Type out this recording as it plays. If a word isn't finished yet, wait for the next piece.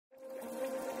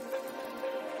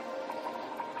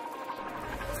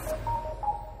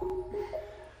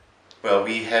Well,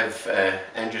 we have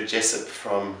Andrew Jessup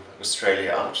from Australia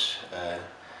out.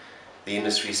 The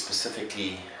industry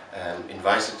specifically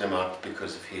invited him out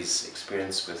because of his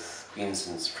experience with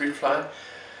Queensland's fruit fly,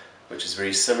 which is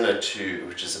very similar to,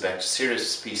 which is a Bactrocera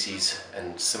species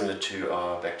and similar to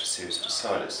our Bactrocera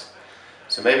dorsalis.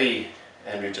 So maybe,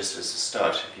 Andrew, just as a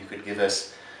start, if you could give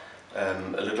us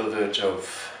a little bit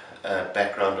of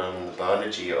background on the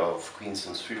biology of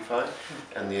Queensland's fruit fly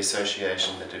and the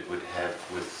association that it would have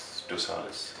with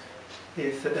dorsalis.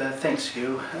 Yeah, thanks,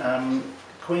 Hugh.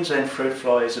 Queensland fruit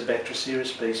fly is a Bactrocera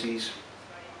species,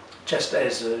 just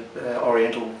as an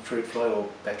Oriental fruit fly or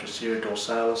Bactrocera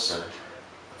dorsalis. Right.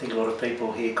 I think a lot of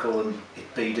people here call it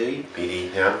BD.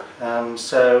 BD, yeah.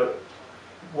 So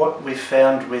what we've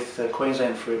found with the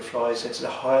Queensland fruit fly is it's a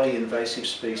highly invasive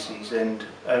species, and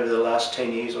over the last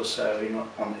 10 years or so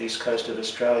on the east coast of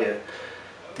Australia,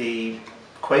 the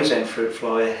Queensland fruit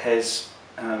fly has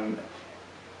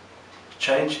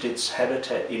changed its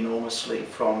habitat enormously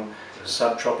from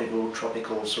subtropical,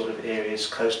 tropical sort of areas,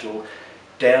 coastal,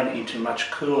 down into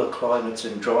much cooler climates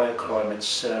and drier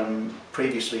climates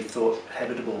previously thought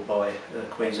habitable by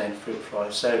Queensland fruit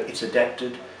fly. So it's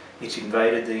adapted, it's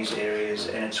invaded these areas,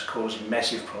 and it's caused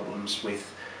massive problems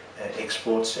with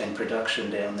exports and production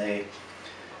down there.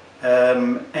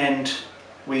 And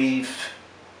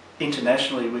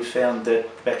internationally we've found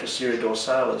that Bactrocera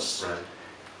dorsalis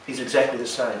is exactly the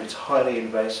same. It's highly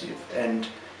invasive, and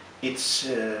its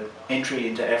entry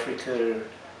into Africa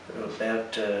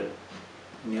about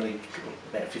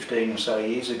 15 or so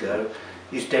years ago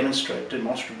is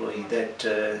demonstrably that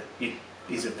it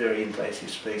is a very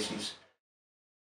invasive species.